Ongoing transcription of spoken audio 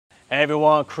Hey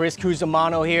everyone, Chris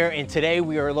Cusimano here, and today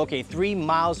we are located 3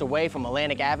 miles away from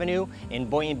Atlantic Avenue in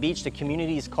Boynton Beach. The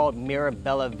community is called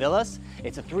Mirabella Villas.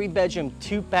 It's a 3-bedroom,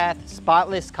 2-bath,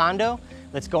 spotless condo.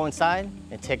 Let's go inside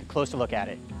and take a closer look at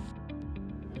it.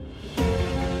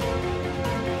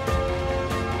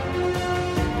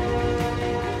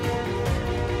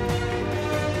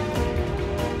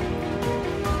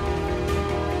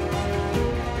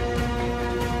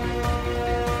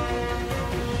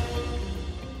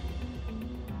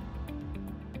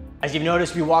 As you've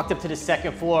noticed, we walked up to the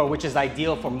 2nd floor, which is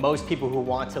ideal for most people who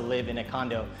want to live in a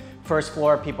condo. 1st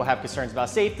floor, people have concerns about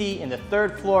safety. And the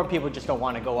 3rd floor, people just don't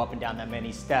want to go up and down that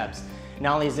many steps.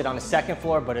 Not only is it on the 2nd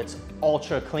floor, but it's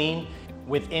ultra clean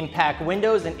with impact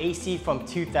windows and AC from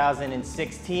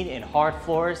 2016 and hard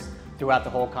floors throughout the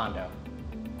whole condo.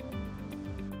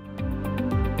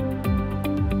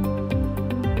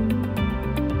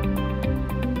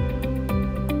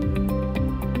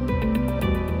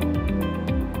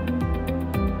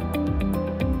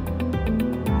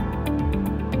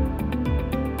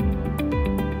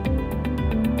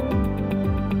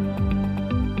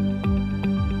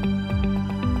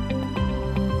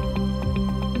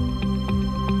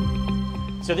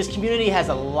 So this community has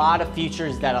a lot of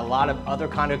features that a lot of other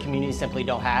condo communities simply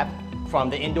don't have. From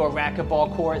the indoor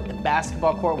racquetball court, the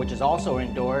basketball court, which is also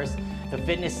indoors, the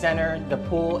fitness center, the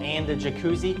pool, and the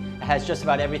jacuzzi. It has just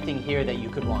about everything here that you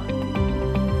could want.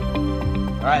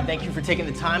 All right, thank you for taking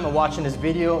the time and watching this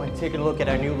video and taking a look at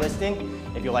our new listing.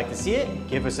 If you'd like to see it,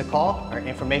 give us a call. Our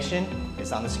information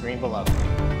is on the screen below.